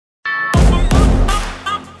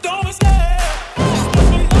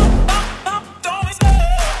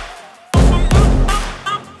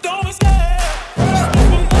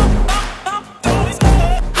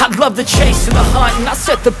mountain, I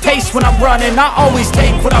set the pace when I'm running. I always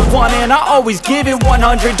take what I want and I always give it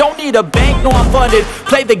 100. Don't need a bank, no I'm funded.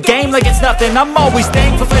 Play the game like it's nothing. I'm always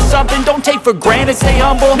thankful for something. Don't take for granted, stay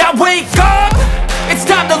humble. Now wake up! It's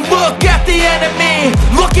time to look at the enemy.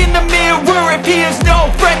 Look in the mirror if he is no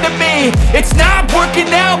friend to me. It's not working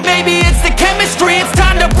out, maybe it's the chemistry. It's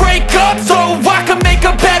time to break up so I can make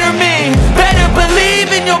a better me. Better believe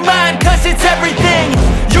in your mind, cause it's everything.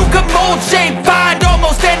 You can mold, shape, find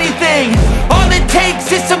almost anything. All it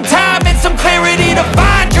takes is some time and some clarity to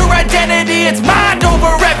find your identity. It's mind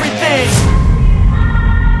over everything.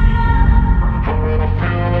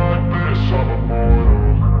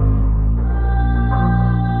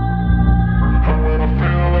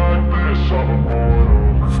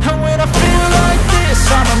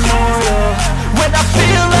 I'm immortal. When I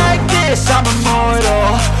feel like this, I'm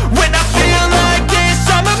immortal. When I feel like this,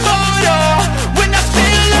 I'm immortal. When I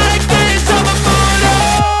feel like this, I'm immortal.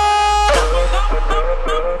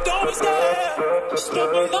 Don't be scared.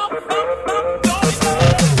 Step it up. Don't be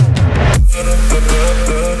scared.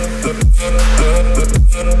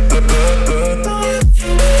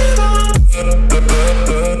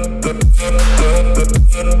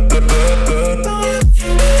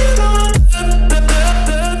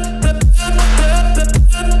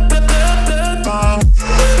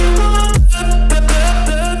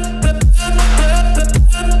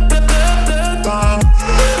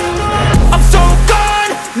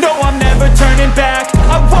 Back.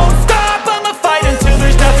 I won't stop, I'ma fight until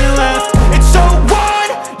there's nothing left. It's so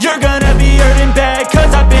what? You're gonna be hurting bad, cause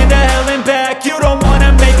I've been to hell and back. You don't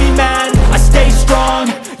wanna make me mad, I stay strong.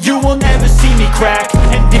 You will never see me crack.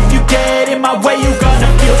 And if you get in my way, you're gonna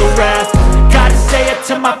feel the wrath. Gotta say it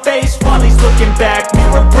to my face while he's looking back.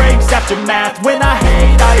 Mirror breaks after math. When